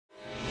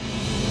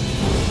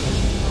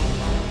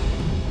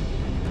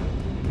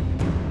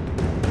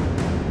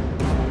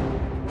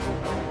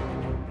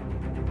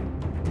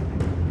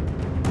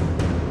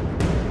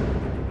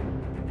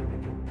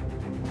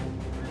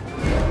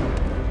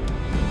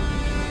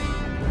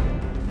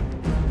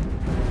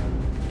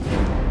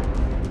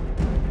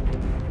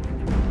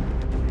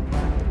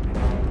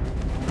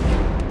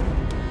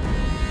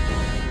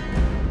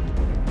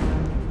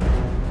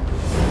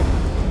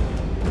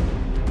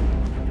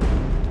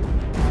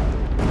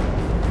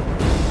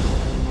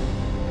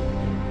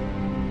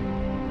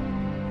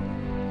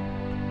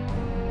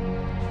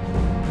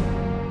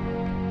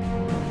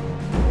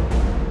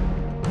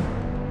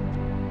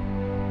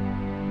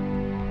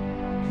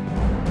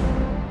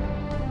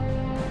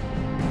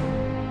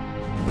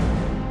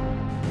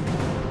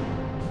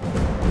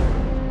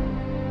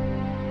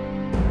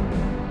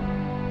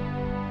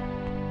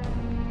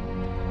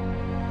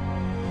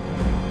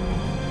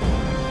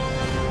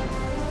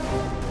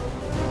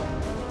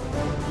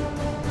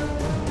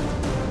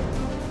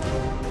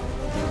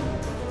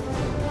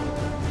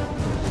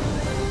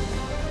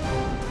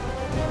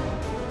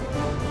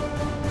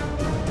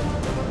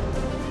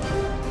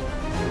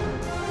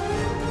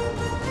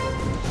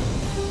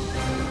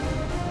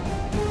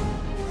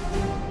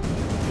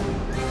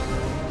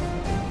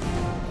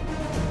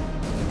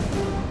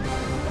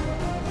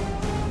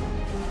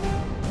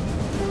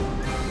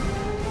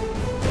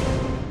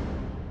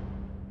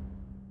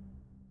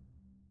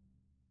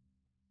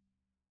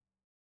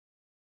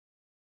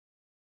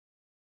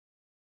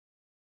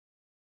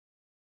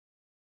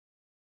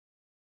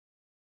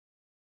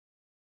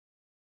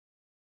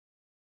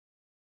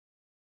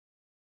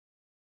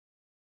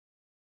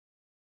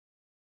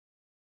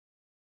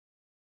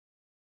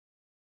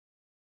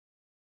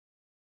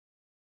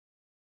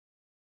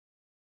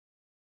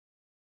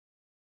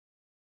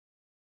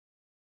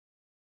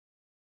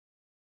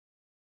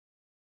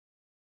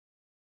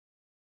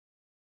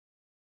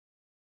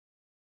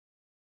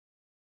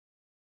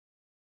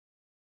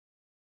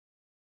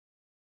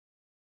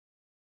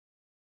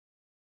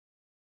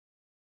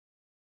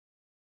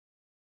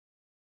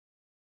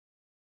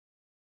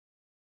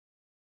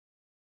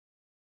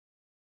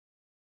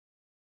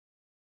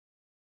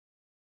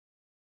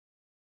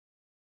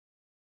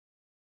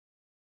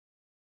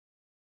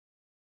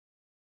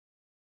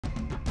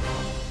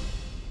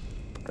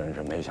真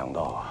是没想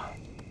到啊，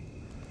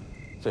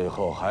最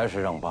后还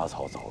是让八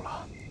草走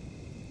了。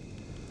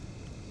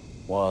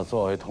我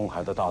作为通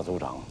海的大族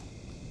长，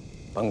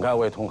本该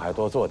为通海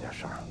多做点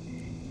事儿，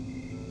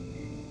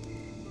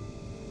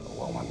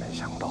万万没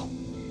想到，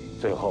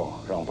最后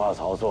让八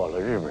草做了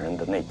日本人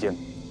的内奸。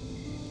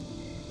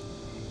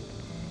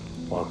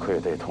我愧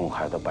对通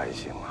海的百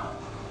姓啊！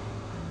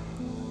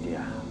爹，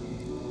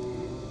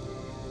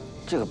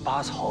这个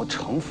八草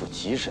城府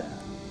极深。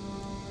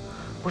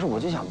不是，我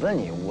就想问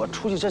你，我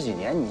出去这几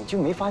年，你就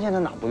没发现他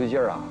哪不对劲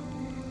儿啊？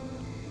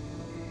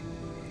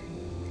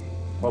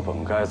我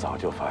本该早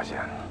就发现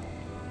了，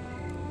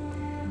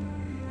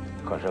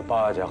可是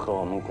八家和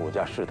我们古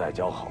家世代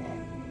交好，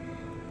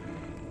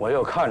我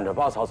又看着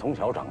八草从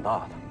小长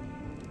大的，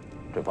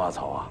这八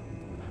草啊，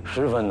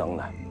十分能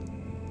耐，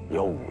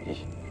有武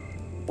艺，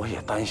我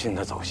也担心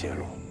他走邪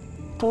路，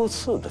多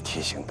次的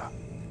提醒他，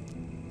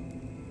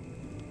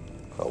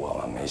可万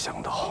万没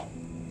想到，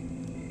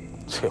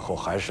最后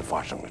还是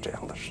发生了这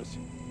样的事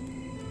情。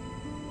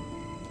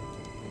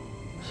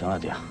行了，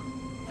爹，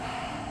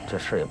这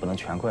事儿也不能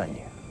全怪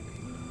你。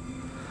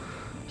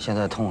现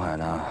在通海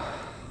呢，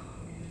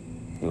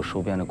有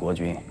收编的国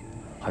军，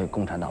还有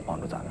共产党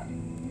帮助咱们，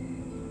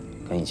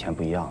跟以前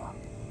不一样了。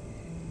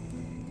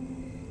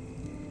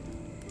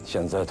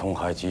现在通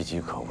海岌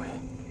岌可危，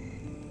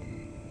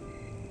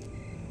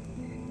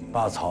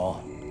八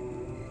草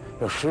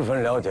又十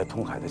分了解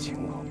通海的情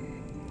况，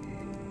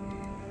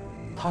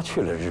他去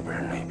了日本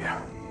人那边，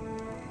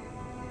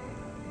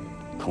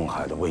通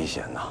海的危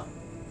险呐，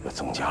又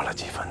增加了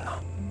几分呐。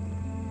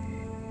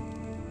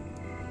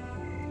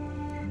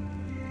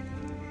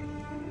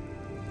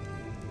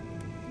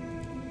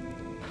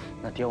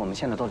那爹，我们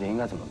现在到底应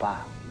该怎么办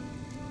啊？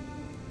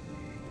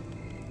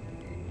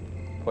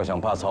我想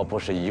八草不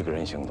是一个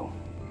人行动，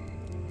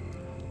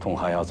通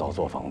海要早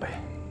做防备，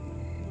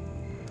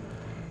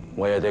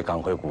我也得赶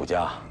回古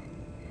家，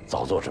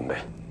早做准备。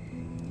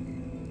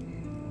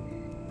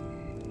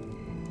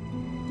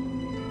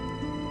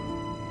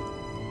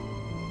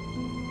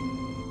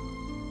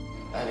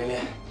来，琳琳，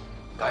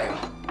干一个。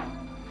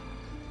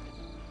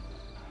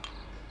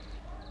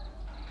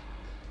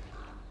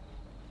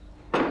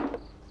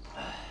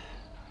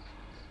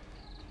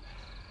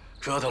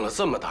折腾了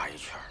这么大一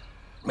圈，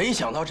没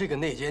想到这个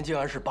内奸竟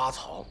然是八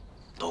草，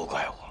都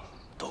怪我，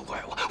都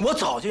怪我！我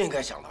早就应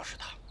该想到是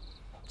他，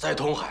在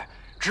通海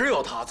只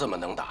有他这么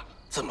能打，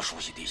这么熟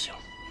悉地形。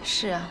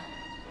是啊，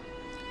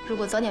如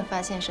果早点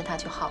发现是他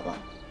就好了。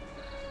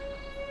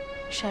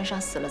山上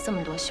死了这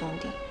么多兄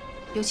弟，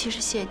尤其是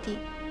谢帝，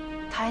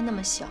他还那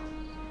么小，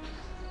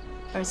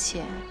而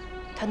且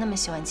他那么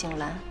喜欢静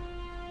兰。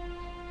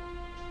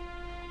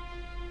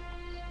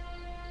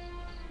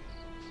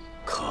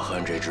可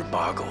恨这只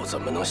八狗怎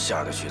么能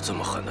下得去这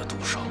么狠的毒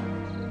手？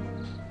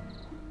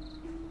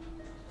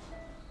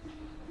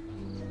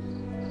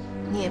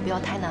你也不要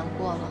太难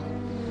过了。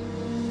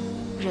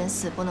人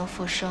死不能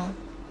复生，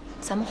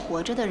咱们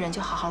活着的人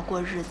就好好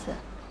过日子。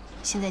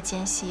现在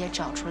奸细也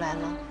找出来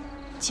了，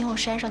今后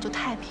山上就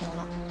太平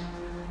了。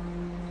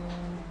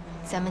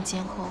咱们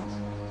今后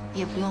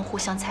也不用互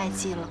相猜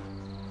忌了。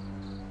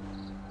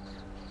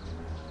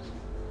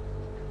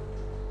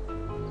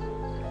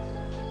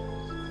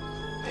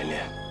琳琳，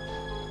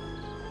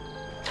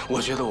我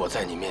觉得我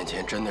在你面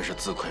前真的是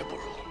自愧不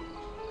如。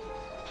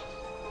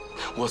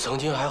我曾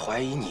经还怀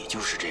疑你就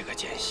是这个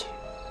奸细，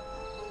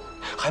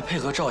还配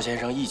合赵先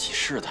生一起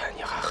试探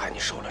你，还害你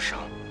受了伤。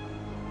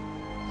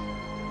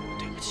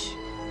对不起，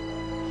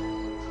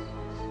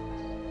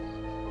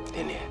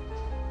琳琳，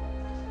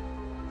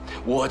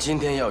我今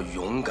天要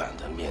勇敢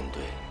地面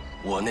对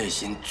我内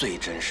心最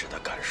真实的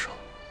感受。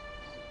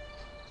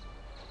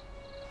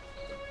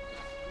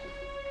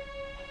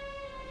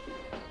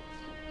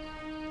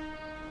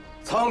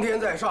苍天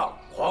在上，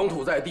黄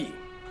土在地，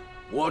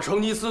我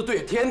成吉思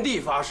对天地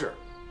发誓，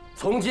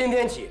从今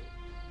天起，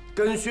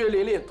跟薛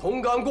琳琳同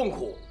甘共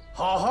苦，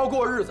好好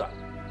过日子。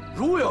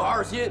如有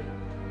二心，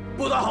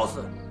不得好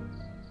死。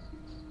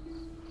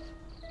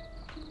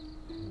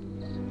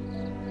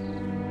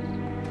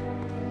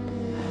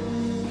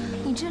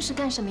你这是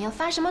干什么呀？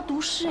发什么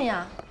毒誓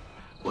呀？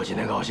我今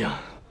天高兴。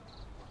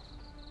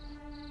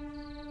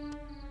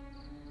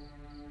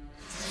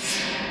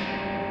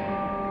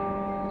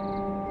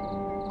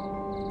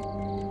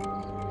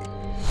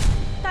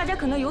大家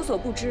可能有所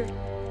不知，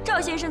赵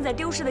先生在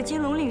丢失的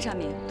金龙令上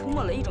面涂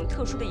抹了一种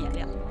特殊的颜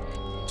料，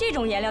这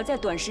种颜料在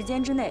短时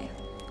间之内，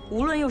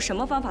无论用什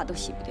么方法都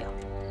洗不掉。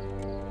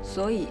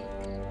所以，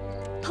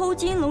偷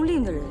金龙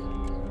令的人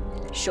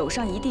手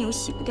上一定有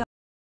洗不掉。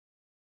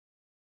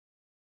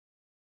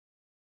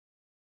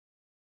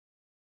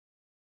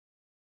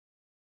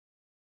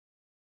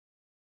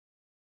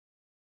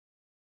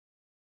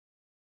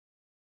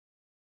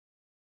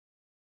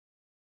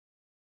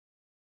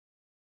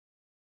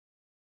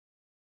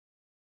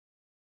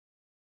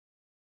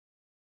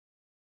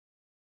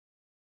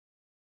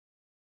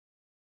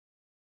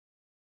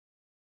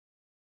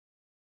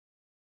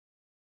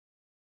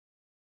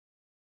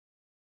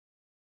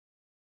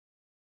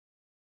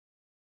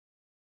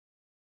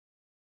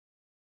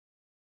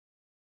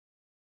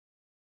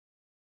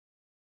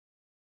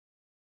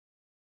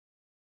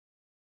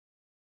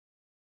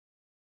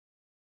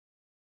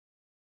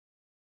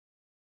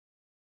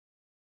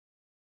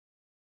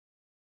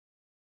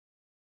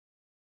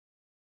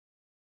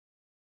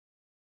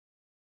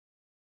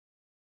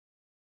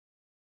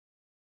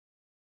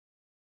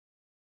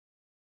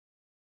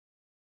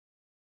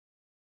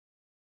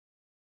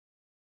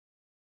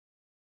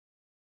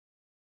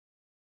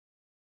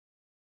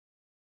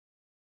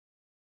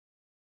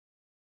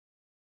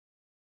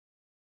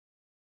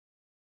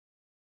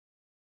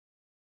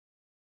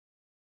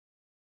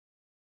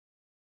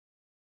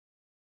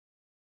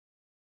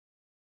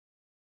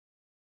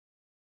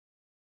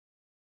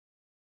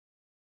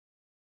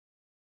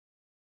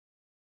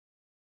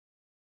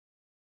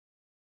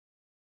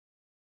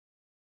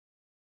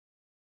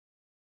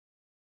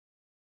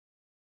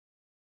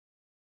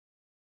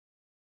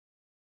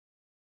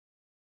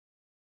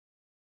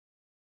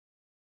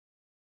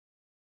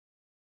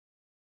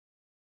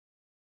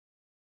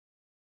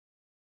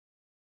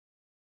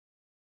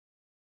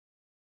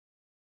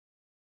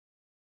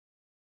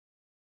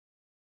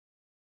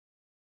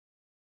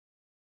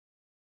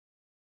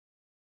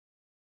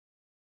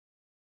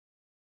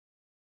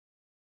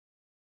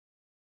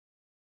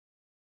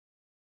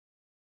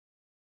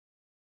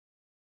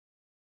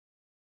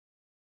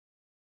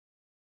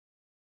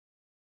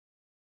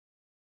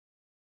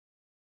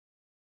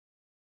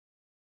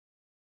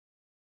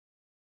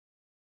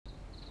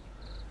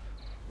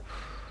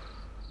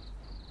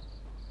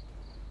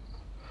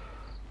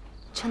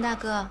陈大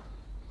哥，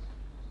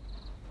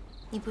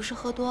你不是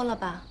喝多了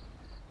吧？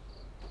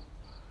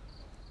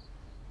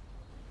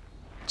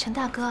陈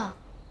大哥，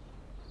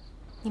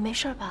你没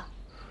事吧？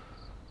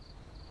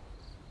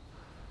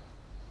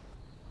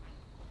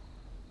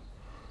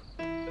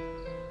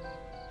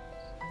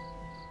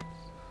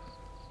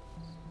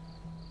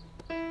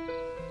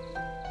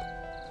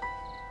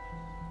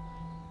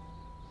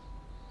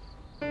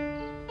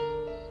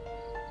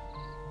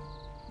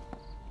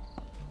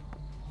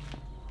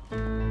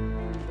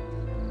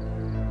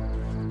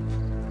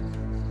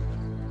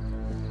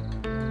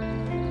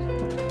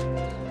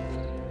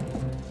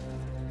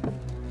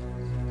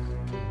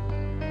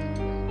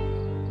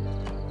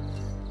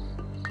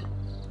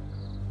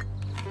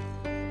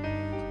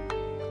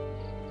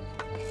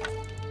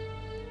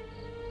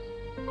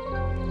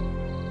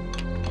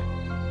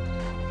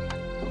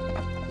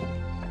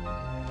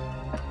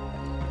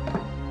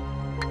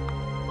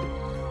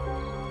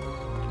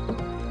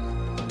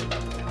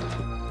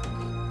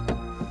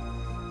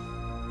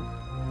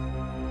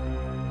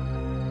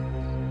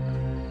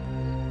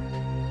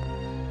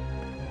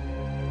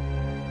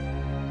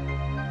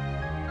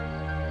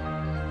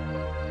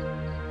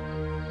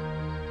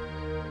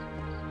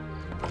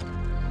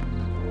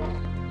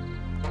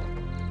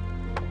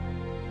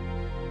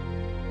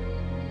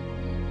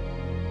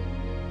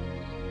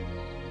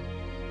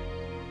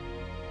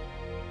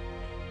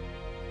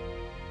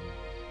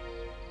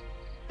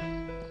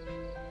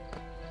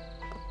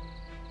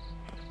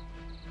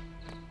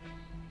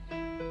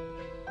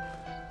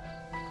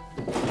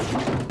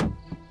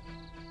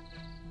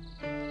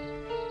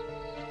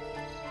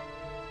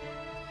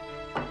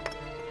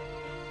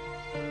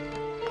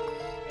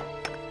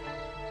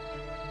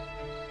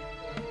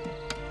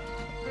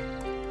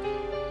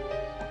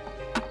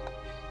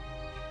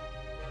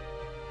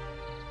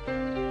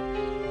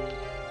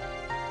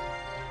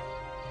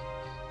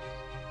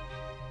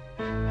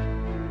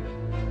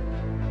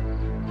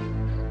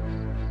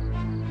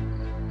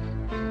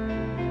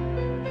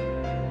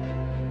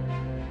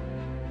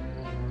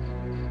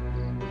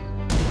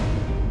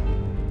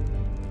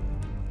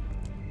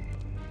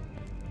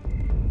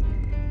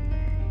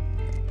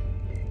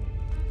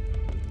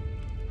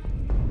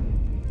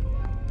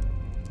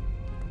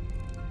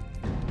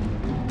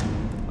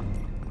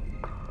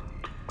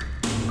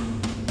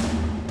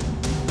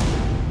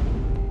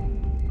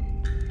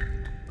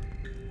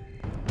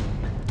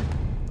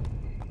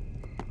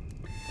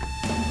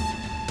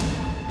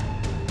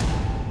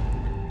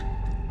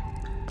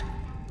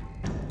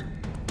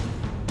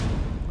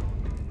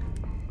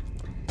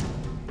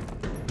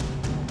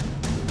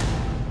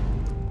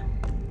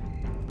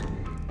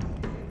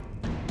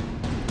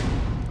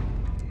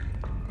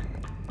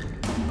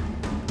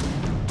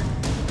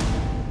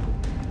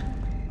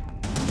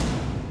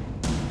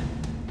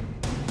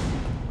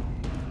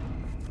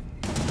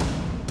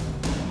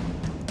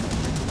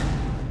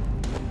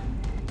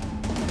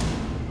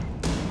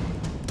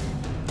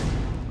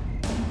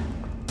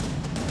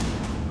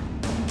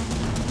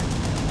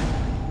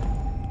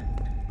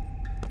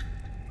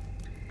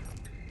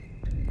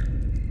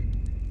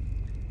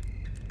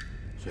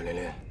雪琳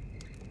琳，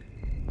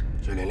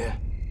雪琳琳，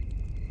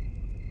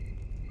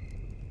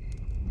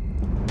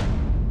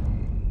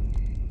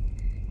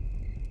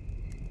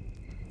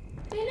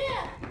琳琳，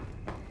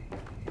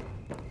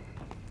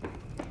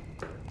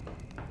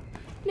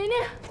琳琳，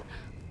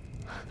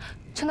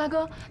陈大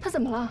哥，他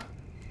怎么了？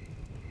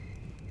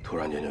突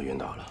然间就晕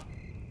倒了。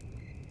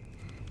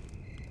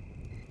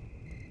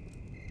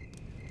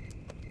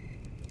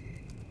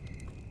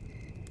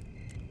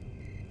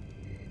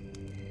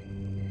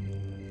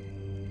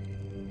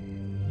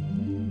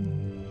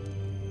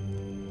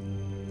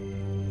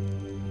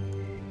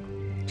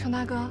程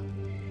大哥，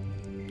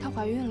她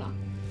怀孕了，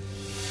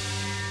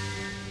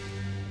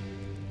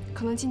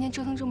可能今天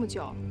折腾这么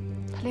久，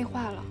她累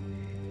坏了，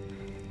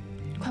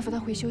快扶她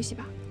回休息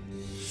吧。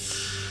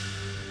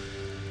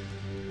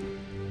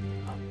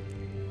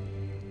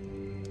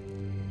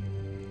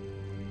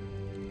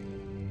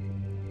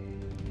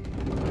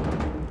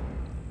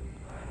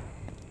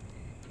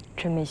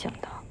真没想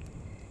到，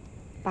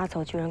八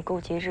草居然勾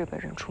结日本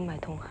人出卖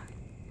通海。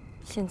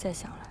现在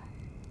想来，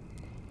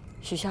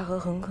许夏荷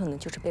很可能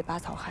就是被八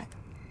草害的。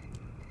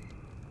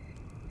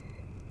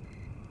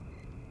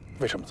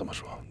为什么这么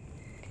说？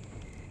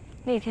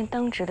那天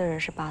当值的人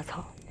是八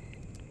草，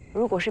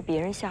如果是别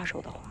人下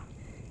手的话，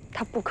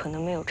他不可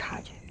能没有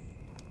察觉。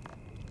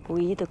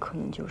唯一的可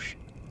能就是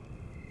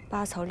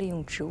八草利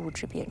用职务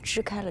之便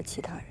支开了其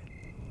他人，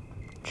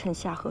趁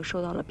夏荷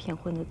受到了骗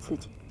婚的刺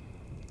激，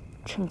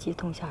趁机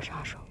痛下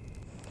杀手。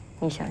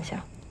你想想，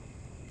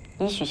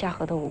以许夏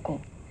荷的武功，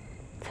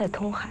在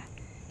通海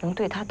能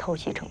对他偷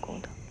袭成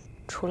功的，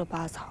除了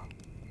八草，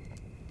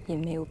也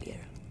没有别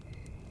人。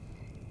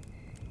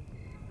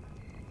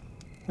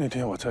那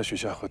天我在许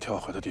夏河跳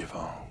河的地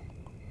方，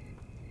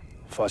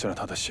发现了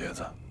他的鞋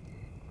子，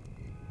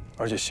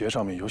而且鞋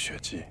上面有血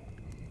迹。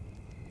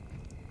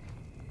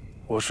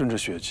我顺着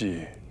血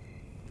迹，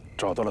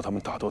找到了他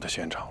们打斗的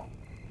现场。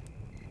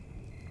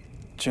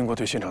经过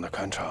对现场的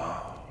勘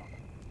查，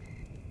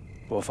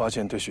我发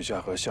现对许夏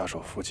荷下手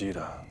伏击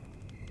的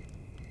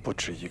不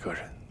止一个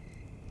人，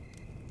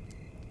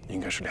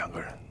应该是2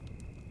个人。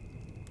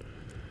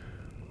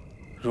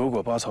如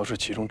果巴曹是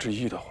其中之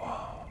一的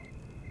话，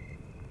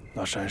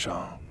那山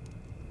上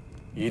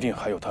一定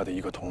还有他的一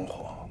个同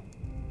伙。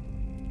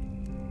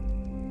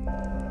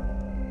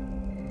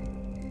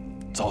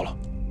糟了！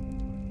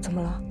怎么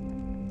了？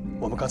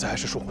我们刚才还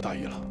是疏忽大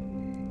意了。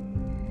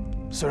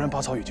虽然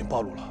巴曹已经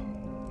暴露了，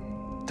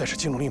但是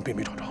金龙令并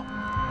没找着。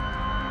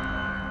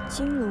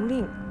金龙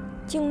令，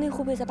金龙令会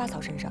不会在巴曹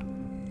身上？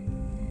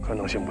可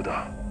能性不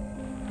大。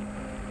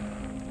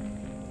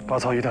巴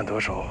曹一旦得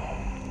手，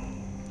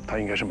他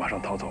应该是马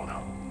上逃走的，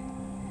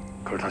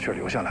可是他却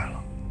留下来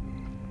了。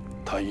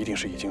他一定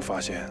是已经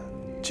发现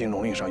金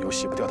龙令上有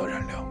洗不掉的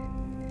染料。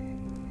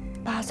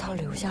巴曹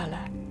留下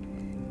来，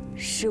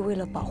是为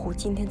了保护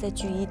今天在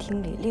聚义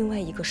厅里另外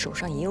一个手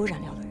上也有染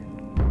料的人。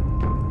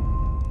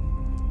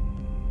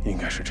应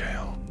该是这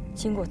样。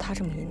经过他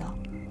这么一闹，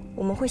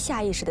我们会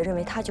下意识地认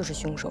为他就是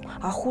凶手，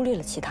而忽略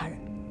了其他人。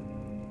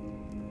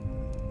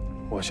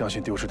我相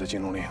信丢失的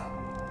金龙令，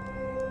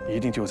一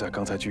定就在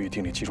刚才聚义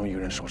厅里其中一个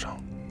人手上。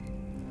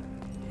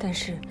但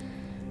是，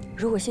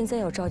如果现在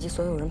要召集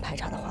所有人排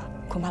查的话，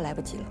恐怕来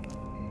不及了。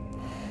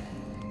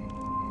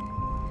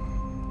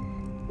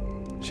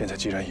现在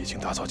既然已经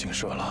打草惊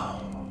蛇了，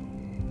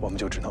我们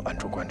就只能暗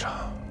中观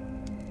察。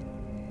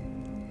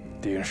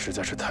敌人实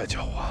在是太狡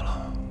猾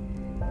了。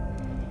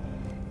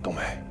冬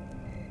梅，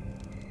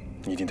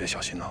你一定得小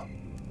心了。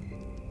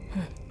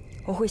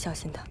我会小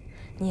心的，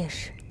你也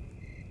是。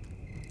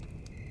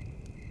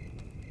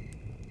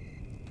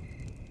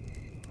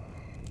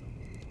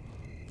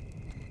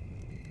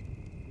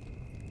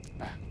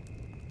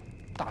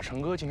大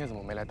成哥今天怎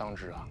么没来当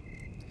值啊？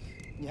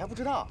你还不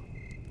知道，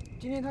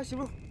今天他媳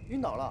妇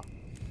晕倒了，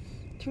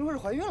听说是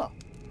怀孕了。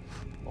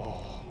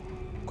哦，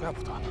怪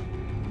不得呢。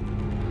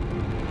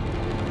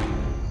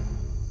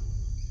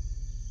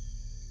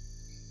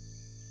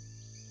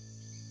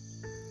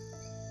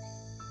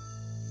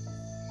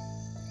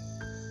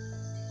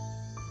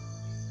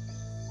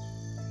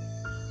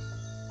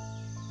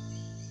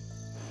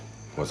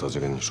我早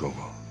就跟你说过，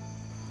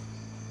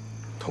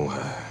通海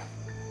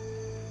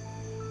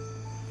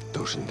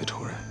都是你的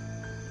仇人。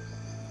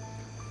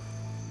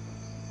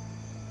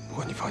不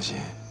过你放心，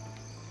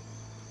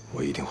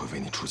我一定会为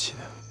你出气的。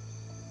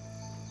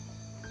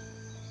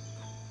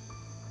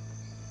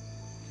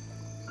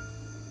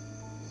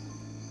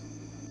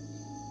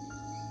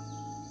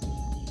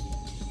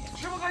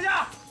师傅阁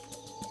下，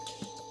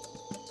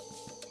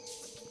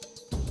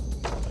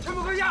师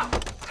傅阁下。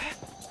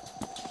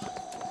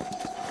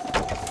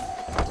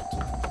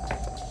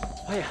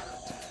哎呀，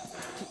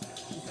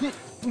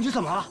你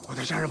怎么了？我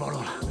在山上暴露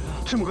了，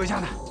师母阁下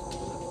呢？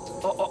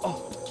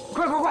哦，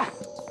快！师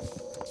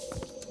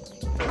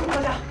母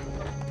阁下，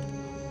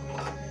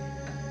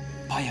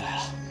八爷来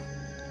了。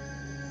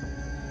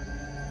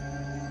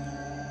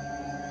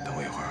等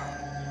我一会儿。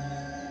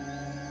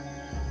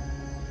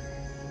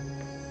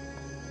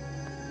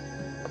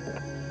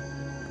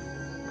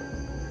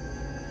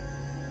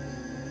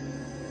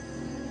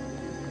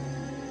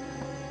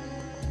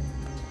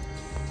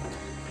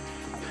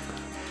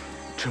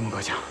师母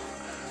阁下，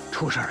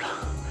出事了！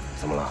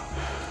怎么了？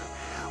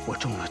我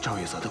中了赵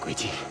越泽的诡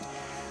计，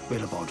为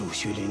了保住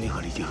薛玲玲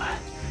和李静安，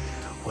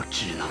我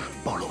只能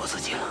暴露我自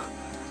己了。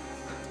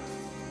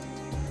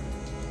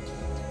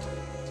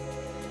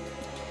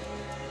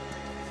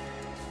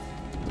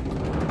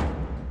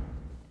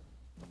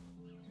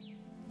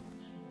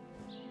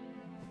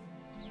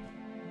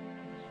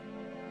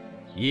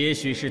也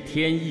许是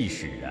天意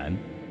使然，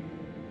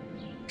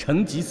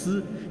成吉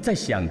思在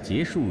想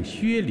结束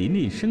薛玲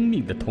玲生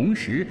命的同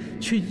时，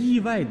却意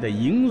外地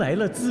迎来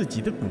了自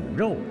己的骨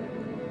肉，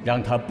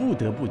让他不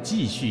得不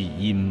继续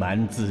隐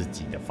瞒自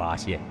己的发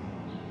现。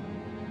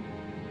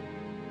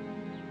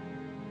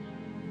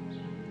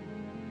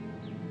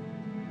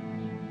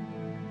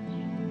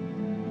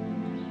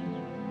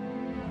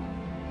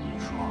你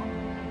说，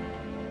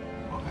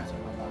我该怎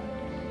么办？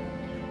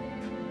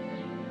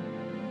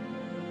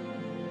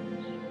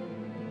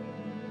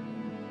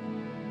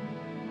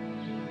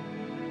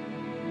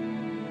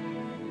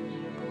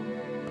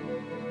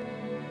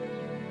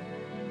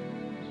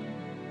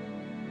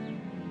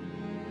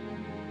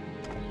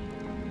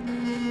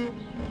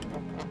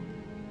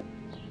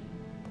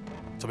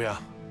怎么样？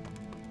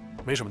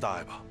没什么大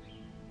碍吧？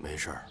没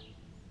事儿，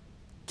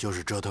就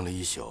是折腾了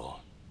一宿，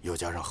又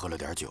加上喝了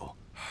点酒。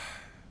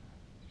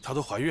她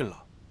都怀孕了，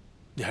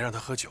你还让她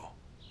喝酒，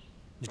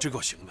你真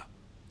够行的。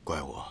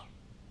怪我，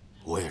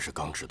我也是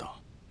刚知道。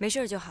没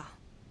事就好。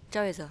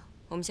赵越泽，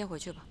我们先回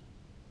去吧。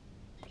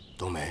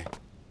冬梅，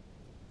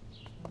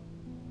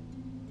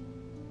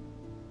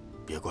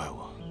别怪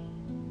我。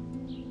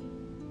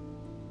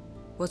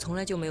我从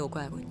来就没有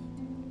怪过你，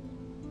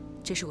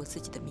这是我自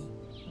己的命。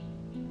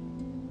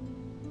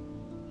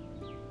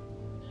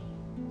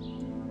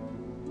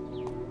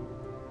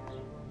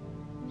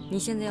你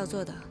现在要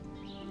做的，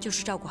就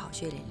是照顾好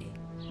薛玲玲，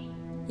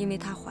因为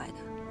她怀的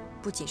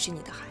不仅是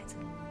你的孩子，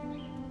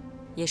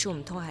也是我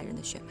们通海人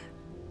的血脉。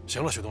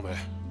行了，许冬梅，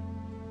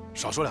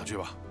少说两句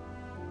吧。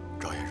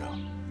赵先生，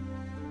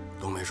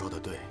冬梅说的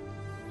对，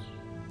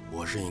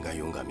我是应该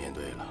勇敢面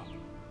对了。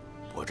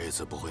我这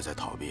次不会再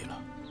逃避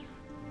了。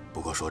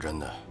不过说真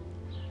的，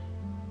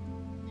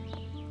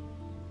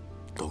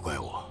都怪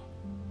我。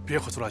别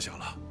胡思乱想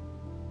了，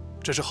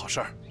这是好事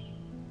儿。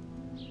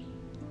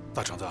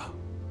大橙子，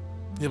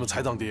你怎么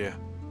才当爹，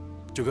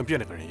就跟变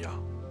了个人一样？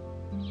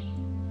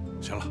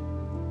行了，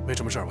没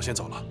什么事儿，我先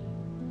走了。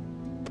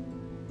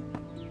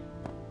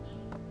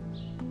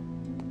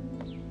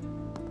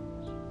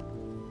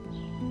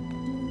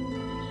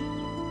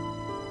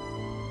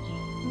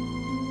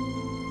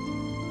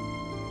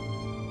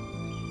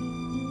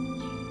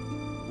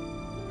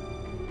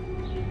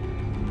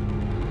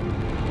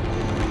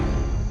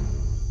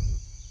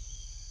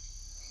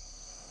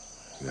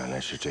原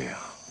来是这样。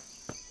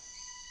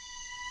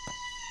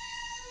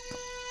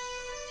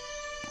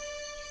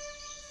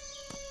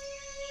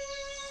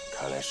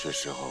看来是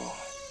时候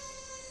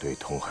对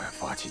通海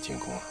发起进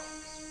攻了。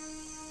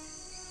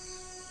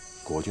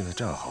国军的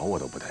战壕我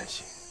都不担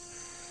心，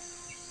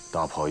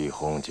大炮一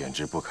轰简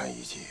直不堪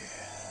一击。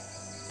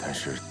但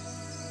是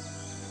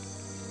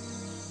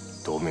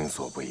夺命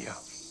所不一样，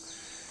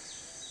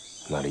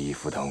那里一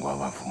夫当关，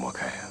万夫莫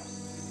开啊！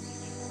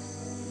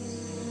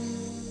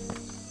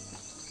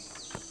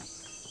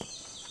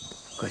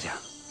阁下，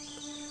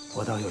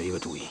我倒有一个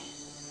主意，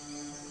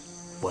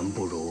我们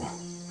不如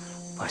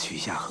把许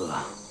夏荷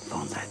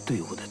放在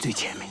队伍的最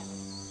前面。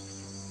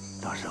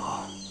到时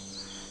候，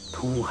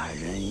通海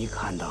人一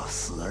看到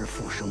死而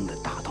复生的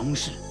大通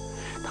事，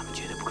他们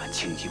绝对不敢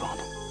轻举妄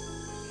动。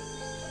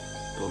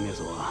夺命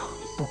所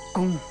不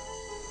攻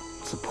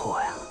自破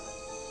呀！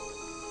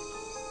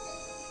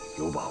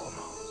有把握吗？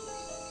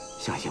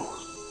相信我，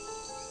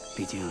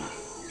毕竟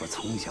我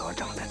从小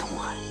长在通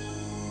海。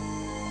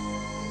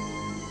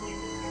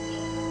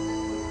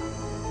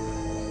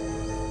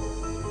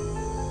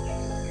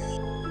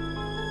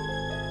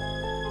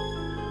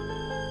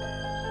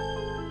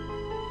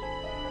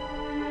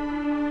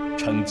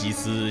成吉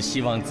思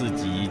希望自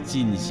己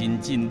尽心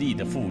尽力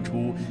的付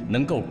出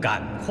能够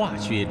感化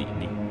薛琳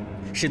琳，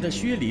使得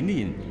薛琳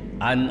琳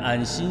安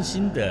安心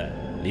心的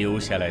留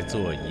下来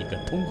做一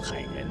个通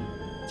海人，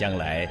将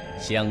来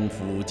相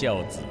夫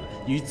教子，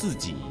与自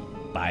己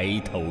白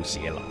头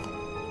偕老。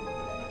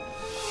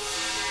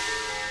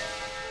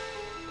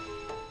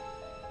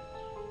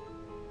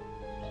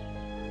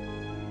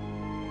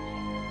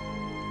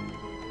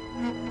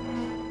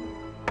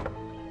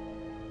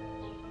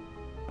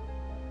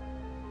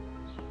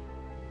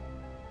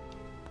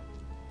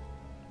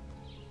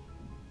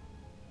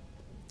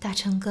大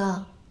成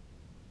哥，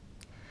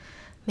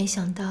没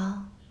想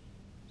到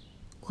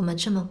我们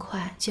这么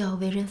快就要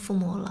为人父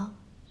母了。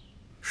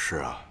是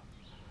啊，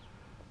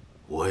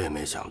我也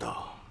没想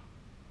到，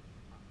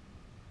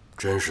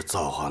真是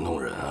造化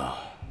弄人啊！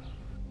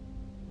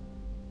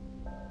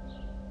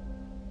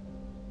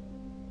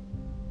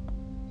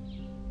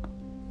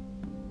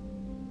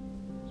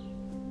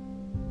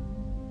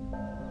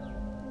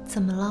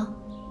怎么了？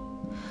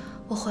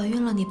我怀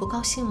孕了，你不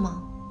高兴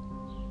吗？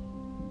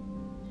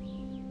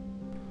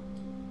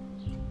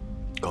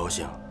高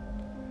兴？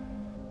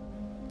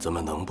怎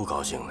么能不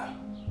高兴呢？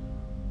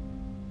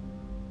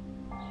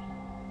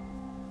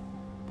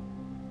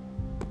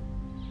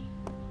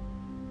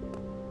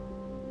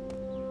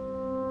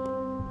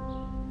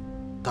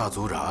大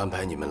族长安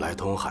排你们来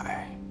通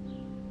海，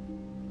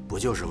不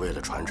就是为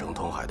了传承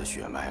通海的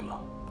血脉吗？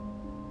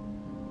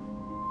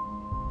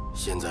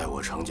现在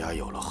我成家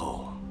有了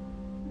后，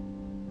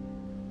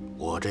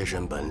我这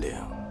身本领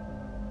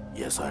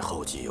也算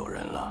后继有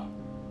人了。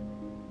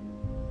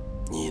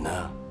你呢？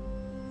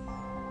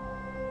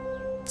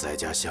在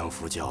家相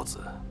夫教子，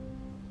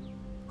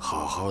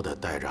好好的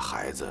带着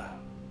孩子，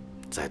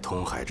在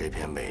通海这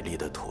片美丽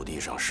的土地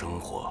上生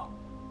活，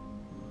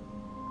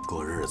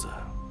过日子，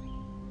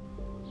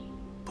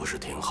不是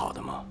挺好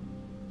的吗？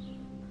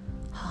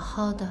好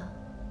好的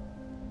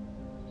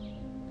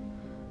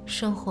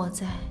生活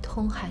在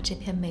通海这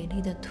片美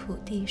丽的土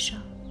地上。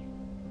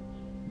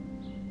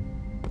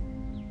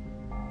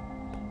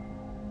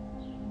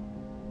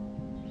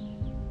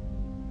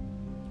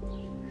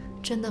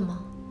真的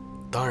吗？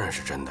当然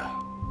是真的，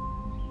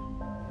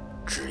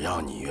只要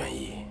你愿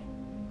意。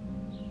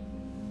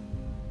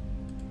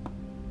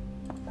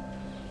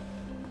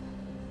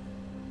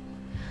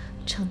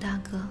程大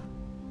哥，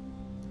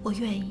我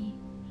愿意。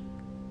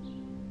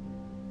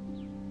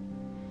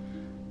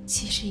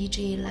其实一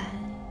直以来，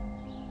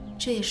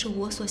这也是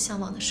我所向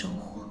往的生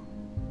活。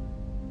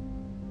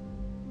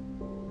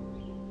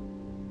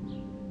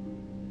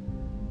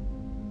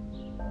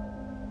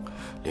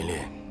琳琳，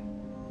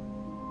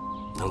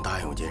能答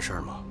应我件事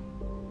吗？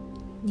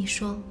你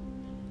说。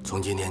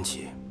从今天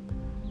起，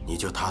你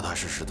就踏踏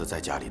实实的在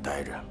家里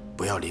待着，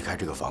不要离开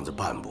这个房子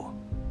半步，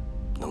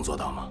能做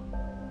到吗？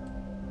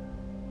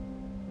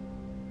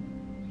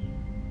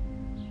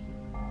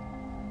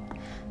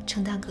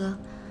程大哥，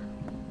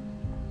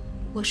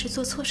我是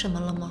做错什么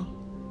了吗？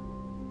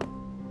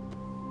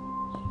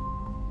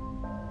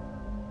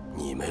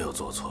你没有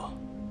做错，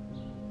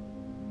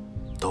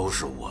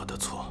是我的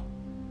错。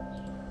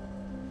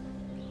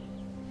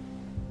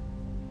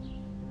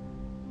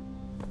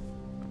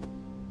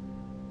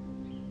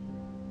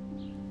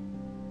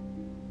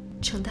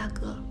程大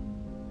哥，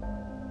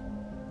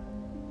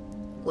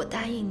我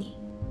答应你，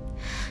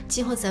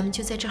今后咱们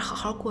就在这儿好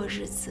好过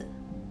日子，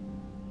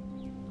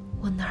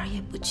我哪儿也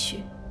不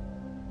去。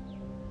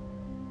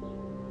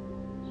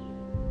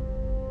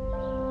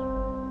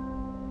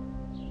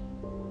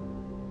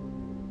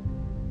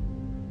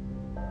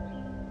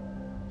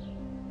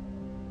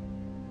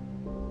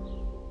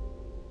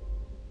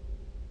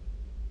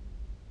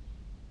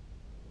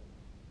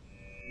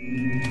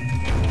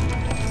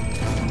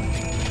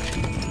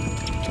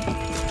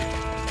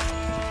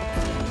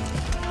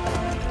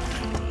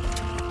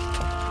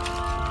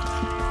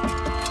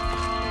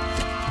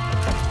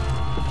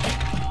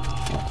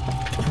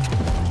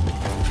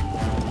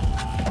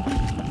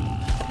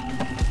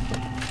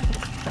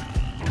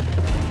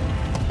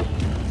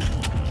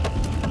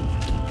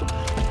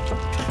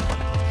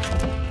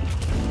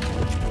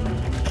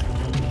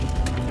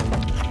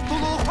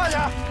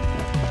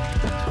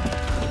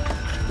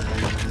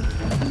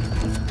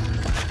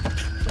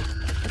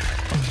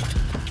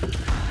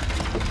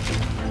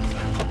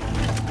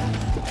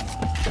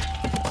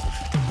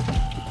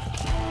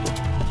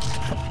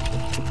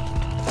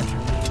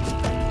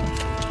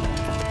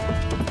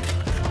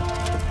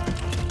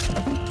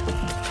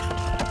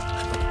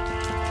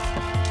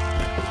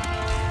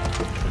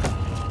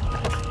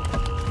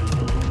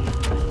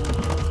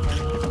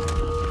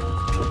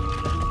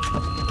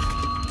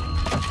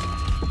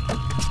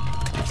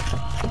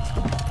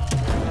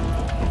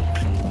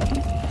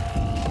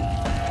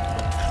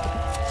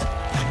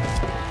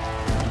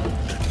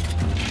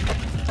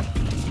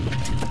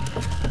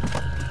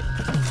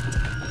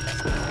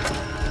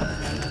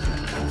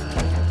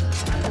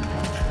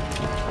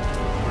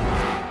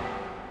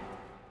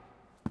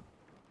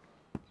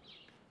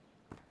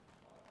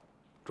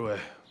诸位，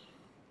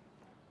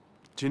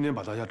今天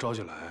把大家招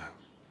进来，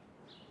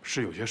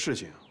是有些事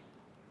情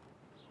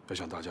要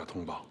向大家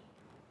通报。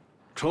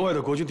城外的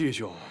国军弟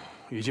兄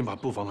已经把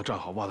布防的战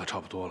壕挖得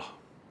差不多了，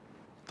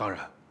当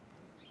然，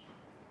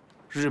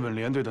日本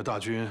联队的大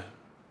军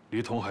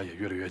离通海也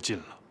越来越近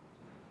了。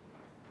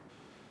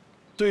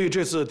对于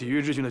这次抵御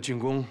日军的进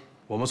攻，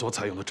我们所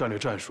采用的战略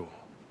战术，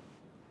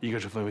应该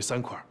是分为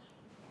3块：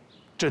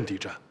阵地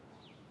战、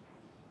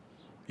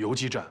游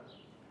击战，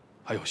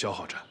还有消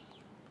耗战。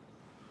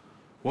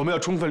我们要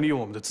充分利用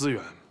我们的资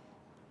源，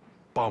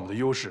把我们的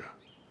优势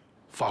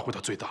发挥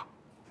到最大。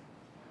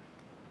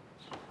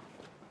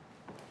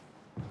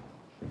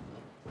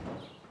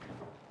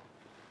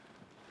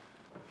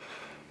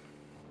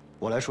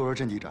我来说说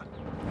阵地战。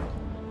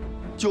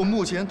就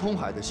目前通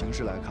海的形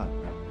势来看，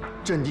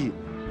阵地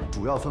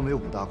主要分为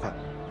5大块。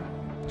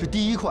这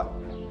第1块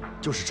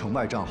就是城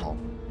外战壕，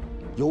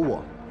由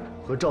我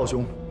和赵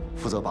兄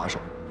负责把守。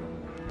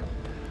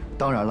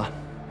当然了，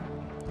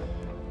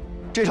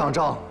这场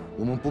仗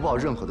我们不抱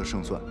任何的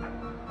胜算，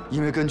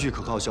因为根据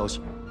可靠消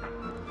息，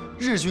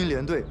日军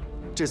联队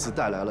这次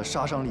带来了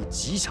杀伤力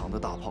极强的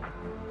大炮，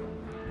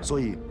所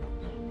以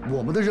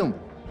我们的任务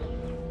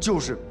就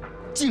是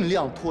尽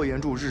量拖延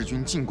住日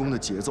军进攻的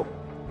节奏，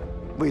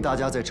为大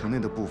家在城内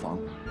的布防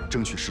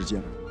争取时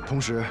间，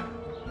同时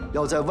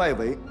要在外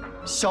围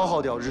消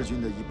耗掉日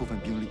军的一部分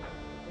兵力。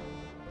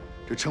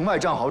这城外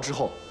战壕之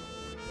后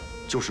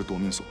就是夺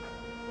命所。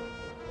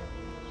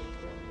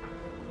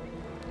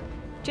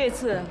这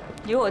次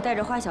由我带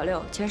着花小六、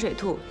潜水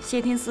兔、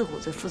谢天四虎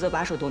子负责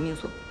把守夺命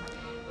所。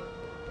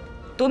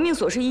夺命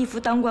所是一夫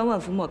当关，万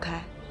夫莫开。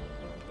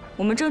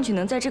我们争取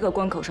能在这个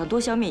关口上多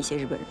消灭一些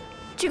日本人。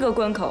这个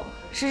关口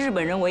是日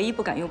本人唯一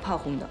不敢用炮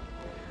轰的，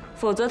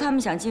否则他们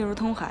想进入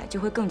通海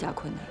就会更加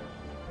困难。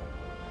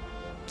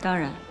当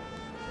然，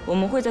我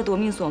们会在夺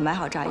命所埋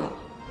好炸药，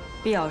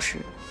必要时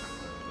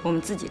我们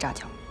自己炸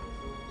桥。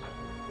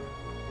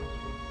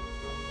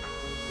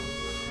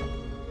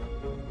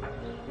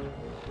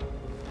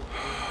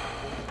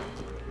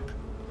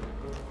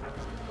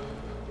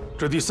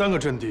这第3个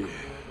阵地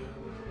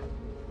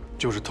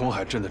就是通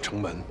海镇的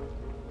城门。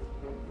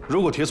如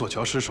果铁索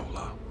桥失守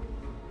了，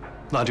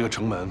那这个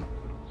城门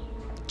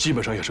基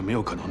本上也是没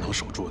有可能能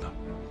守住的。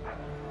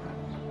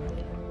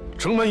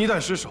城门一旦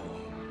失守，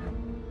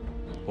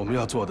我们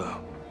要做的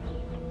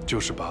就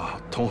是把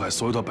通海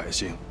所有的百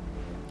姓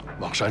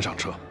往山上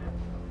撤，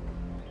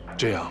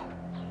这样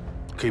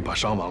可以把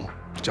伤亡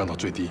降到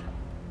最低。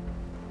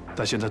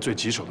但现在最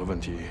棘手的问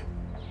题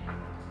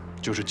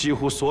就是几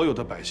乎所有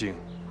的百姓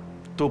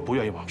都不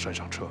愿意往山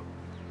上撤。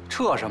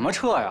撤什么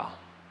撤呀？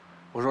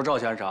我说赵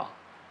先生、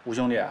吴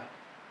兄弟，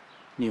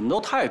你们都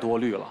太多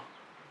虑了。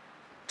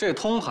这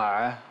通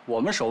海我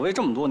们守卫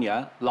这么多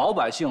年，老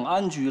百姓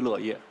安居乐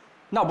业，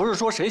那不是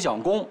说谁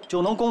想攻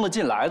就能攻得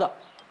进来的。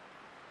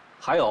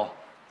还有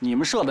你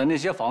们设的那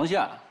些防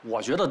线，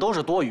我觉得都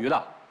是多余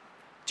的。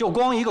就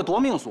光一个夺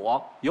命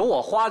所，有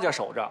我花家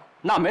守着，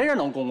那没人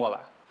能攻过来。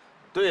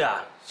对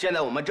呀，现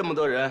在我们这么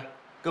多人，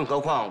更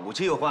何况武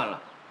器又换了。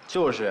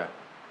就是，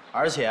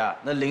而且啊，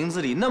那林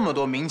子里那么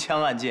多明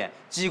枪暗箭，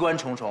机关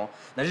重重，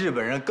那日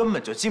本人根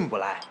本就进不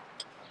来。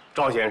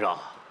赵先生，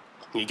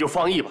你就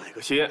放100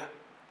个心，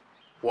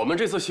我们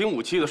这次新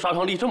武器的杀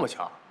伤力这么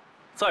强。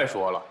再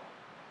说了，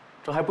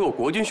这还不有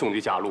国军兄弟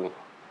加入吗？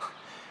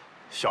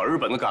小日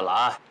本的敢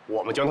来，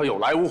我们将他有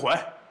来无回。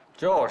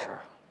就是。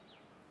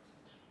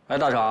哎，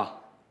大长，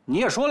你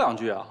也说2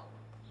句啊。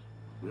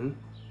嗯。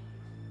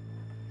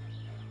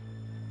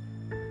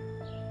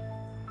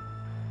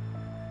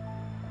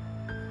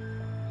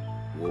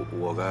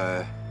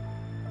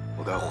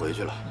我该回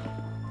去了。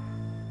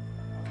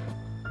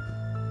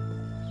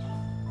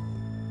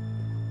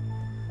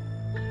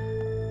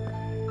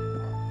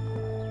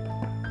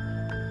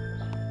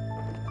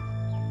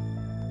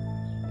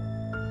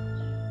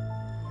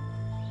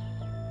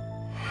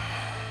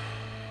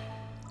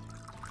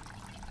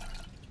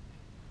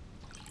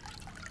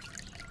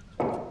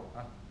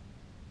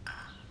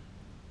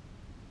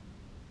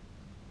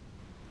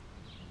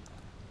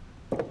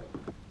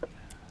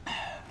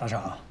大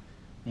长，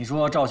你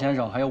说赵先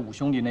生还有5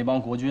兄弟那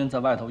帮国军在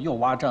外头又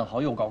挖战壕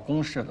又搞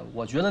工事的，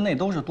我觉得那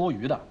都是多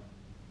余的。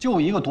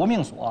就一个夺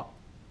命锁，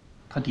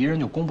他敌人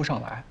就攻不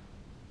上来。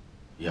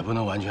也不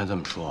能完全这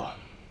么说。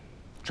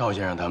赵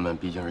先生他们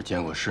毕竟是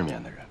见过世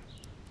面的人，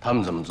他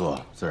们这么做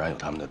自然有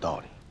他们的道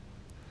理。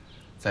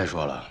再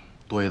说了，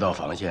多一道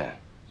防线，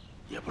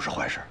也不是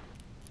坏事。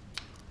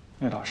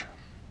那倒是。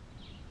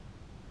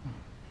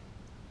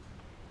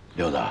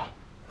六子，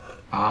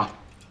啊，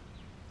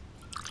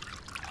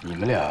你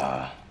们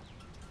俩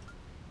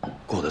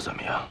过得怎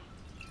么样？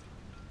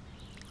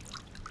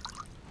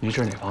你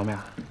指哪方面？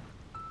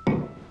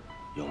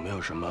有没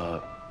有什么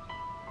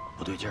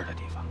不对劲儿的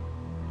地方？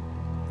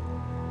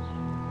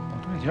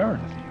不对劲儿的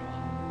地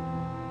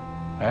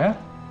方？哎，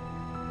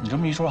你这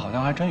么一说，好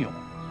像还真有。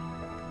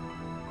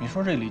你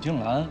说这李静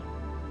兰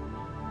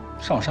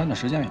上山的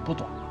时间也不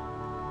短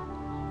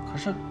了，可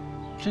是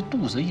这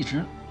肚子一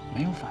直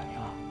没有反应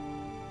啊。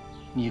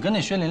你跟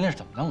那薛琳琳是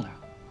怎么弄的呀？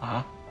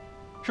啊，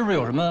是不是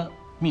有什么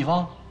秘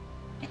方？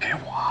你给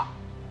我，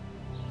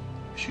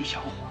徐小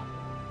伙。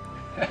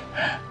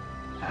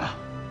啊，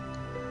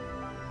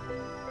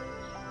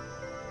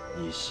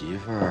你媳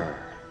妇儿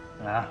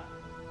啊，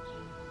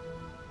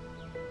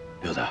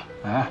六子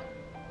啊，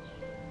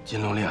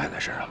金龙令还在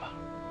身上吧？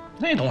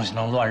那东西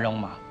能乱扔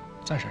吗？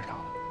在身上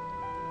了。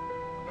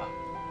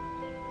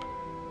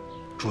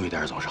注意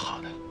点总是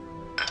好的。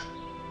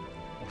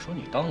我说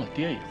你当了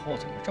爹以后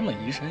怎么这么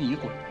疑神疑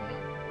鬼的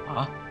呢？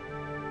啊？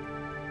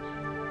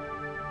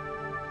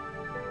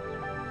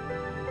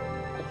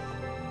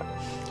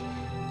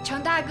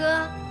程大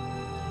哥，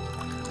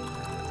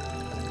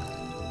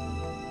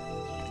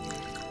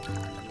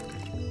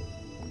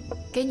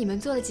给你们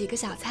做了几个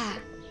小菜。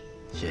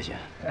谢谢。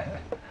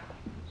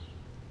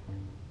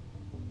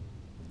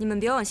你们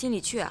别往心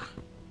里去啊。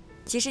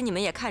其实你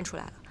们也看出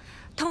来了，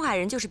通海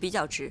人就是比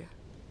较直，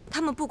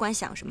他们不管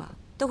想什么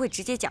都会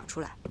直接讲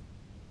出来。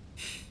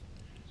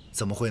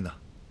怎么会呢？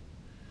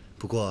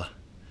不过，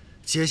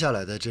接下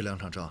来的这2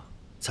场仗，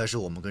才是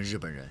我们跟日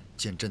本人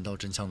见真刀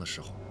真枪的时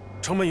候。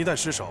城门一旦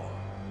失守，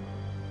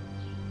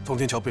通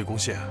天桥被攻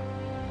陷，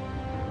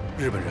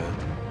日本人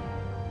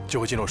就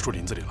会进入树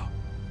林子里了，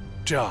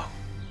这样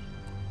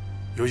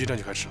游击战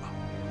就开始了。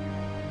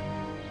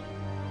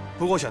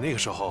不过我想那个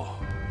时候，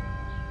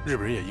日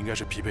本人也应该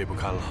是疲惫不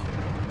堪了。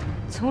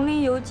丛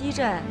林游击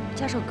战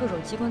加上各种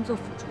机关做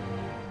辅助，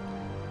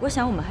我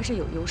想我们还是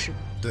有优势的。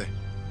对，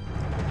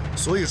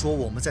所以说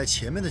我们在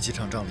前面的几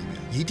场仗里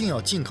面，一定要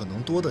尽可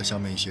能多的消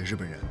灭一些日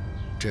本人，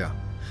这样，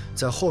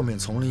在后面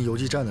丛林游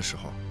击战的时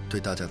候，对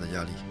大家的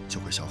压力就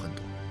会小很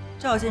多。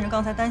赵先生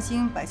刚才担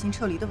心百姓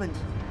撤离的问题，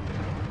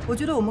我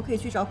觉得我们可以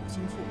去找古心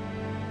腹，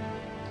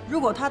如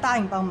果他答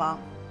应帮忙，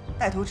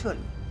带头撤离，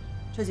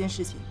这件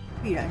事情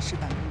必然事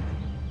半功倍。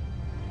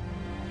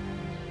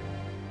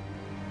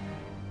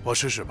我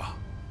试试吧。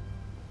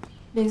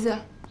林子，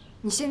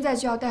你现在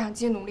就要带上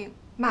金龙令，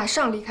马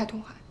上离开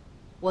通海。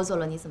我走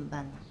了，你怎么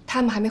办呢？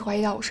他们还没怀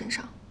疑到我身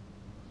上，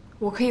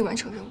我可以完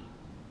成任务。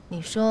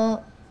你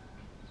说，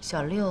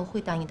小六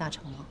会答应大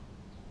成吗？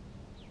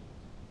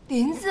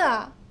林子，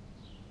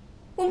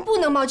我们不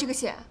能冒这个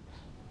险。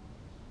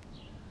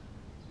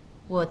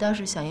我倒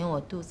是想用我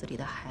肚子里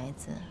的孩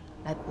子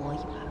来搏一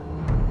把。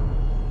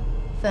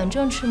反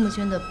正赤木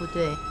军的部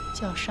队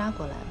就要杀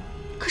过来了。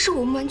可是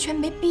我们完全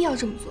没必要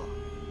这么做。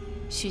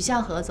许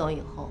夏河走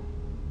以后，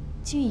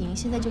军营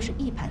现在就是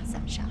一盘散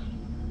沙。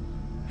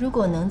如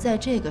果能在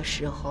这个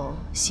时候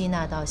吸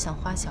纳到像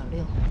花小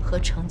六和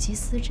成吉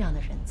思这样的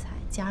人才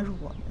加入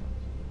我们，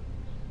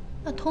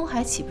那通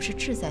海岂不是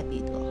志在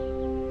必得？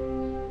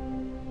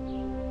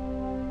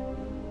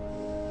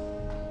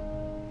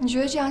你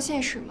觉得这样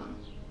现实吗？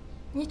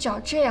你找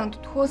这样的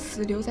托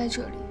词留在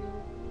这里，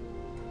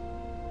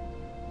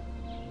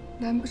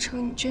难不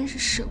成你真是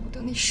舍不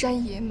得那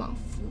山野莽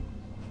夫？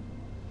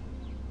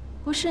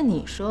不是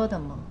你说的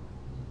吗？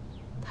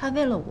他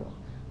为了我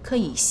可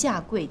以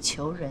下跪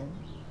求人，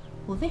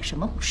我为什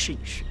么不试一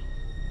试？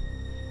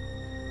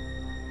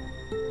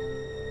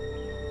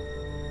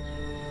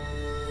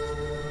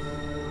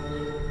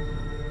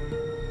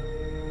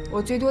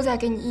我最多再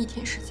给你1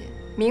天时间，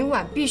明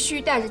晚必须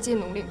带着禁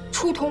农令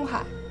出通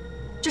海，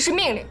这是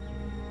命令。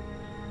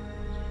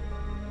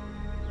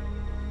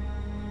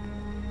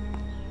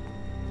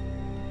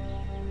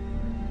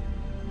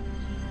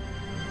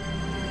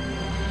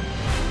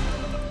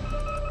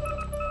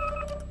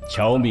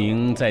乔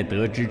明在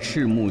得知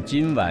赤木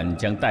今晚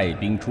将带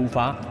兵出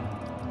发，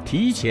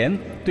提前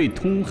对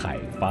通海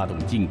发动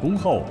进攻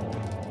后，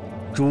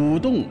主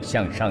动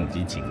向上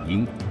级请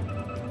缨，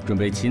准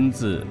备亲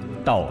自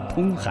到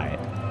通海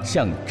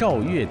向赵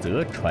越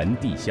泽传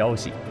递消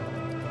息。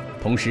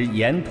同时，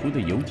沿途的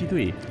游击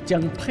队将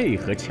配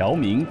合乔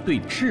明对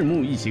赤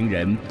木一行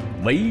人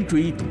围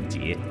追堵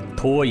截，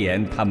拖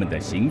延他们的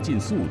行进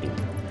速度，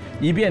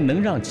以便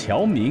能让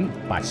乔明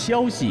把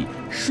消息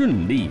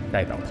顺利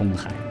带到通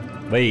海，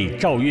为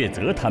赵越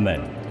泽他们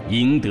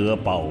赢得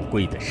宝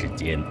贵的时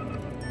间。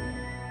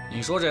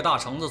你说这大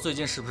橙子最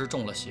近是不是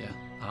中了邪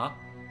啊？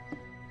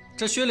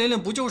这薛玲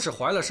玲不就是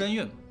怀了身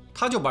孕吗？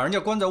他就把人家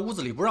关在屋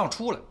子里不让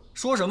出来，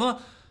说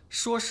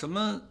什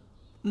么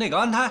那个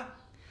安胎。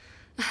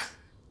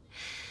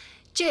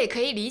这也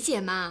可以理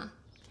解嘛。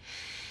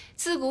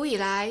自古以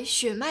来，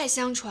血脉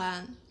相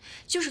传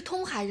就是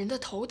通海人的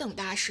头等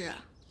大事。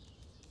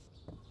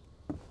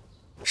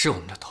是我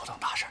们的头等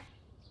大事。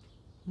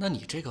那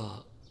你这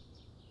个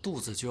肚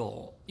子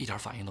就一点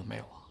反应都没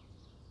有啊？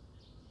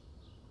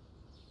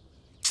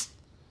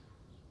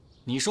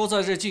你说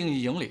在这禁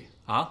疫营里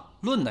啊，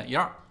论哪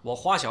样，我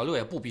花小六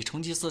也不比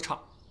成吉思差，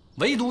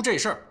唯独这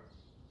事儿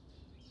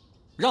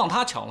让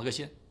他抢了个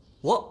先，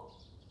我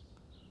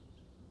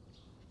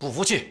不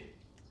服气。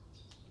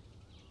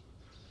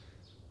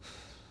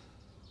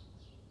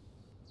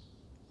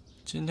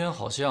今天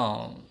好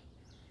像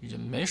也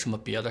没什么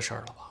别的事儿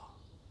了吧？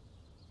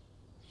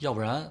要不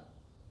然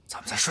咱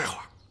们再睡会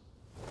儿。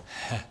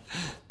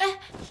哎，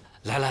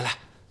来，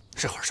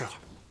睡会儿。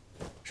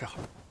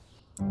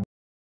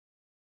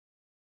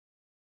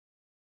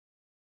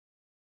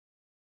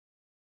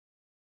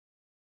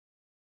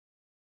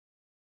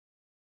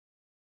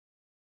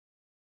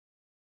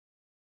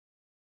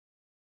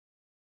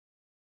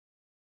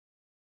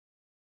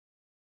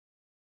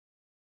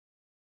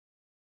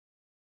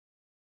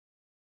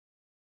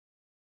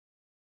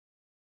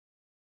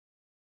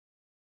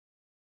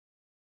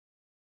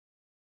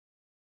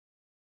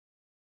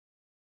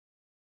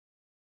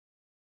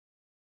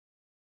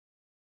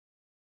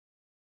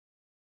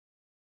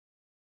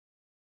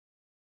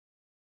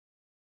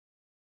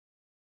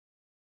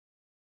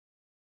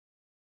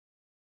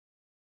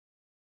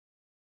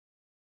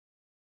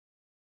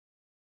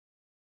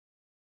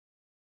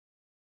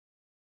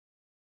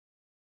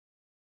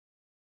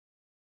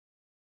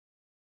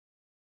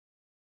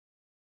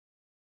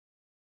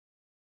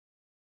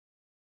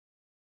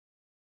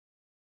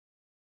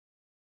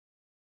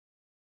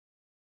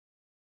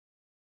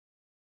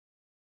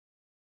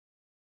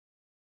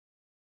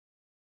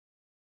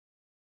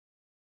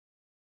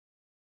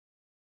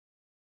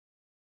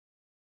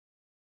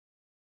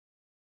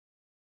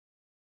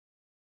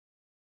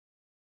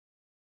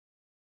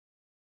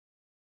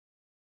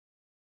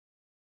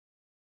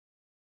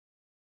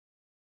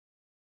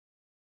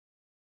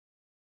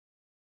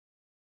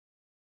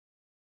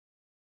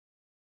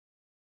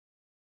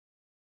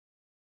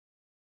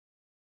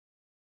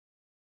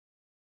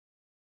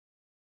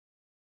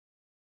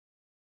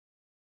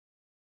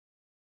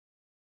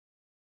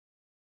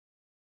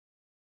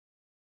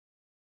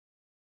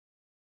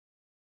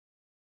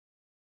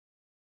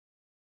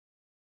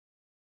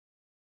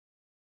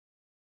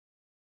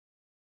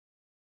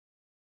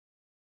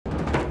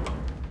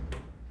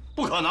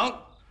不可能，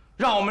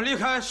让我们离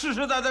开世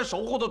世代代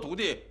守护的土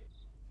地，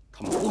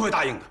他们不会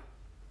答应的。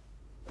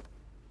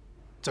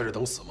在这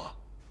等死吗？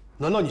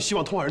难道你希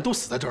望通海人都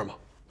死在这儿吗？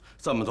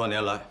这么多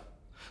年来，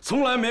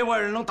从来没外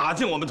人能打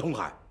进我们通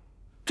海，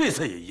这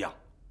次也一样。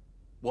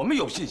我们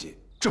有信心。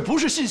这不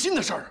是信心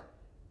的事儿，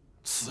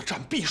此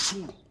战必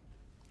输。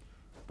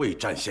未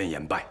战先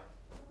言败。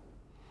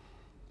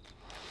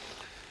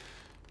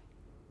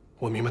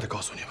我明白的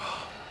告诉你吧，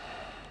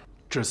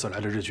这次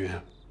来的日军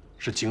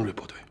是精锐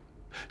部队。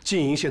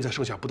禁营现在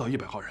剩下不到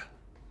100号人，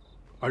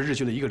而日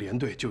军的一个连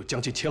队就有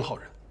将近1000号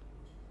人。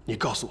你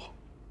告诉我，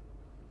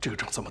这个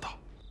仗怎么打？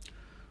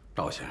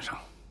赵先生，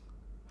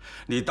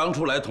你当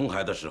初来通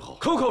海的时候，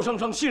口口声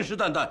声、信誓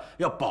旦旦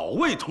要保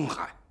卫通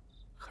海，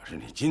可是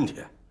你今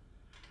天，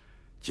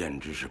简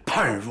直是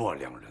判若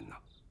两人呐！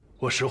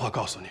我实话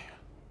告诉你，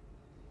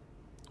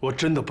我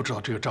真的不知道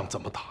这个仗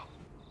怎么打，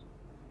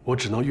我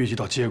只能预计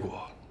到结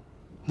果，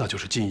那就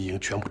是禁疫营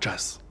全部战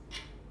死，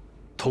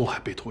通海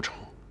被屠城。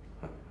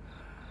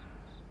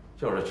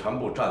就是全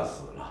部战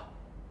死了，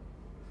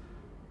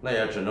那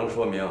也只能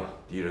说明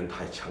敌人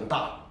太强大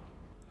了。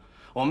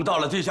我们到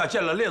了地下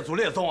见了列祖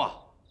列宗啊，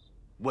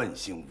问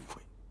心无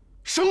愧。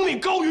生命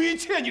高于一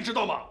切，你知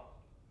道吗？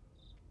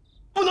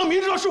不能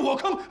明知道是火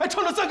坑，还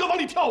唱着赞歌往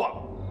里跳啊！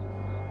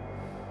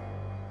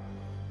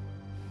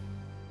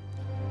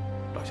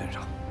老先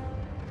生，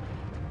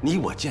你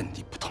我见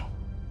地不同。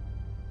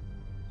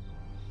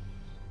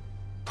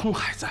通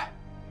海在，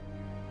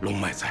龙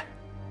脉在。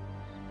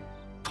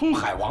通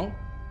海王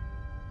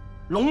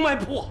龙脉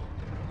破，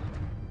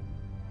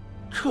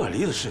撤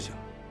离的事情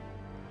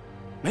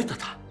没得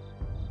谈。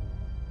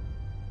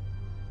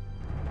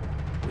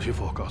吴媳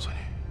妇，我告诉你，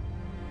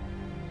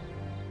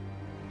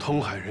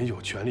通海人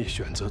有权利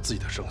选择自己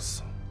的生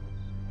死。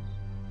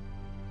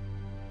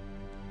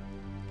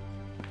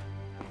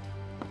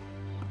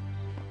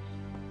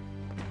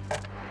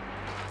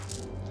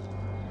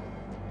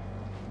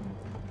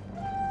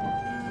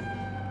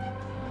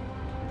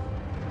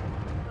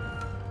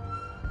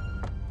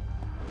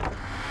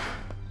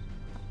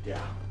爹，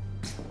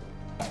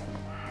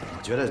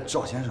我觉得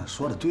赵先生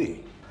说的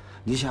对。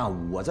你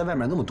想，我在外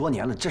面那么多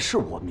年了，这事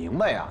我明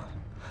白呀。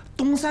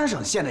东三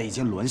省现在已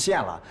经沦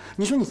陷了，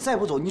你说你再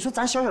不走，你说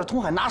咱小小的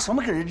通海拿什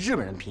么跟人日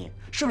本人拼？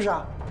是不是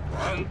啊？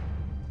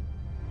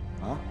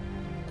滚！啊！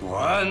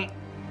滚！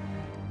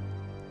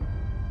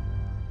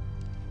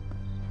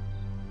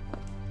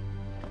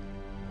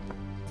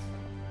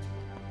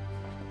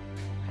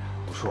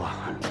我说，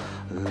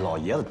老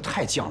爷子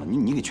太犟了，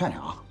你给劝劝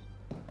啊。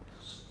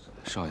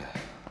少爷，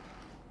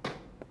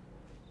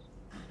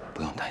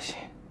不用担心，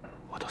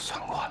我都算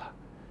过了，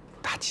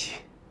大吉。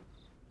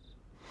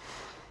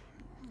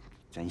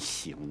真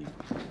行你！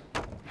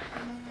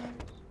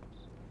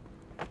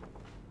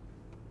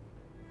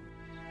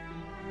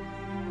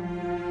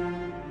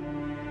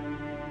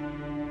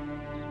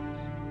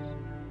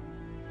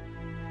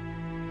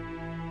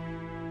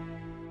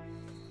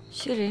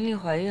薛玲玲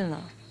怀孕了，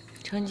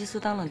成吉思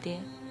当了爹。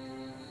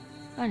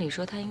按理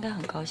说他应该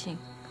很高兴，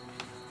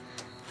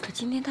可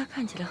今天他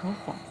看起来很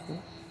恍惚。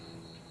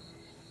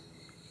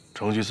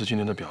成吉思今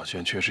天的表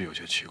现确实有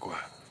些奇怪。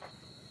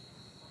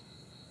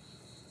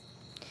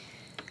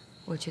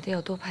我觉得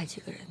要多派几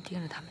个人盯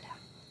着他们俩。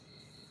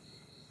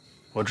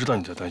我知道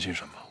你在担心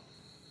什么，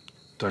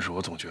但是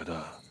我总觉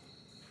得，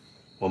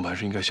我们还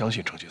是应该相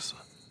信成吉思。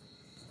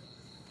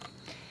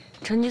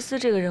成吉思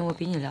这个人我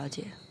比你了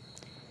解，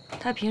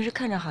他平时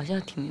看着好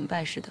像挺明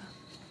白似的，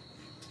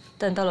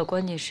但到了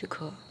关键时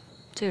刻，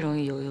最容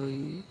易犹犹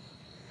豫豫，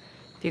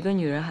比个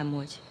女人还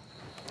磨叽。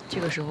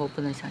这个时候我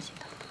不能相信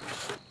他。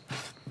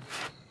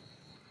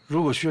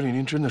如果薛玲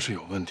玲真的是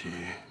有问题，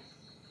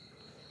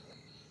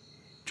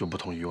就不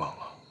同以往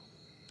了，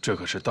这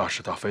可是大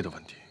是大非的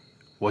问题。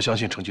我相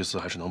信成吉思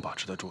还是能把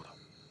持得住的。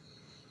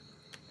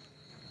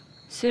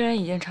虽然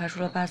已经查出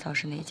了八嫂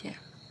是内奸，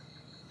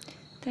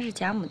但是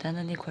贾牡丹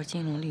的那块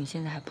金龙令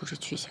现在还不知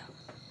去向。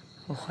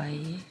我怀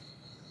疑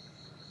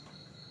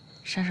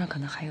山上可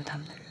能还有他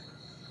们的人。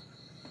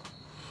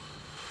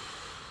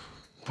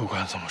不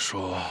管怎么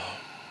说，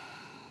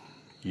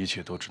一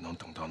切都只能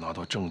等到拿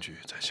到证据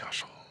再下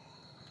手。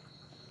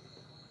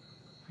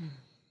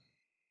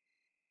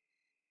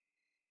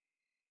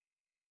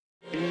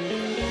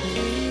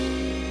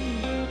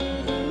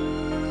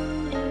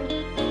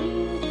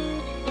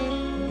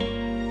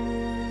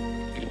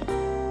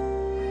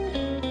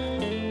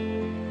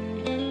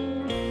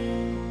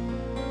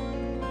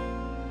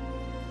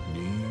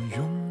你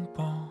拥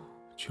抱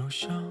就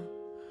像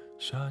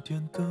夏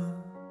天的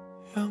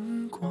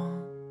阳光，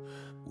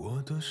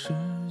我的世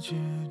界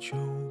就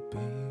被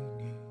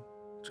你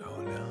照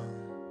亮。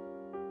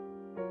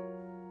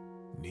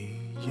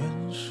你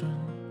眼神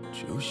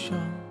就像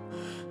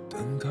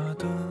灯塔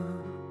的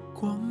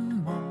光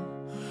芒，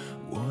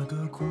我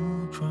的孤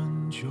船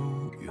就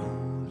有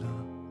了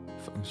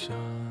方向。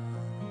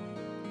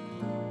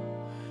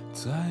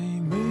在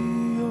没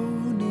有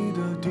你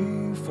的地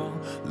方，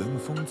冷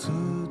风刺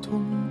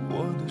痛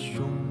我的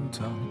胸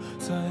膛；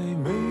在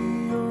没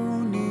有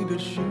你的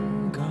心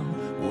港，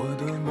我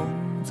的梦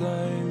在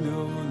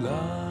流浪。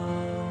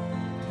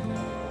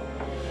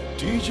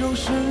地球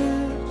是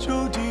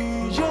九滴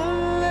眼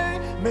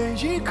泪，每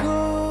一颗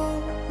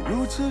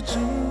如此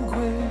珍贵，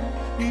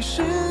你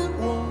是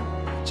我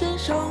肩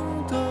上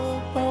的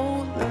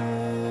堡垒。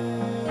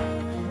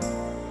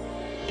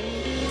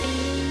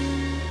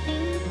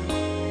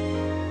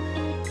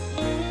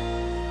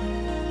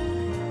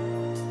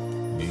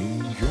你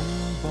拥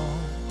抱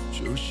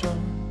就像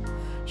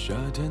夏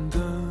天的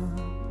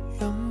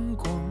阳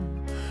光，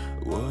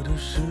我的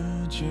世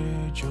界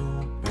就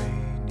被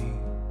你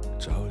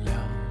照亮。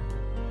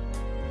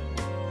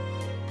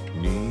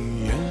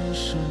你眼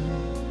神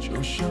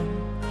就像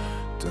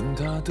灯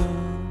塔的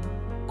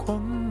光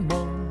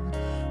芒，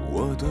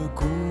我的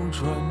孤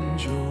船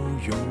就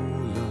有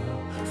了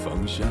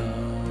方向。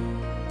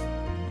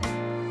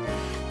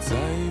在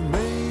没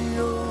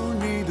有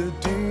你的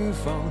地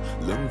方，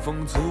冷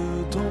风刺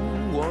痛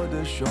我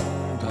的胸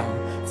膛；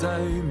在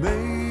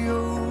没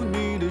有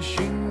你的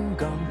心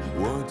港，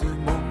我的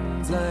梦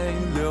在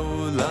流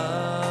浪。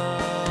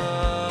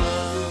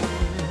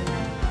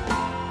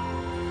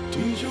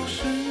地球是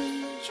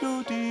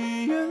九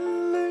滴眼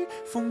泪，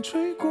风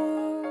吹过，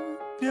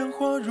年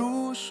华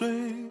如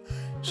水，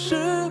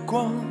时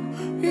光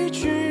一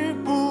去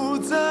不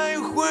再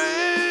回。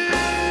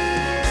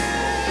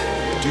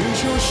地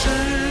球是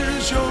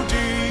九滴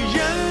眼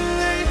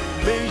泪，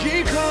每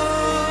一颗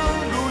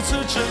如此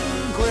珍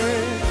贵，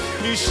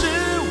你是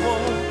我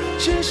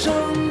肩上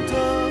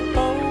的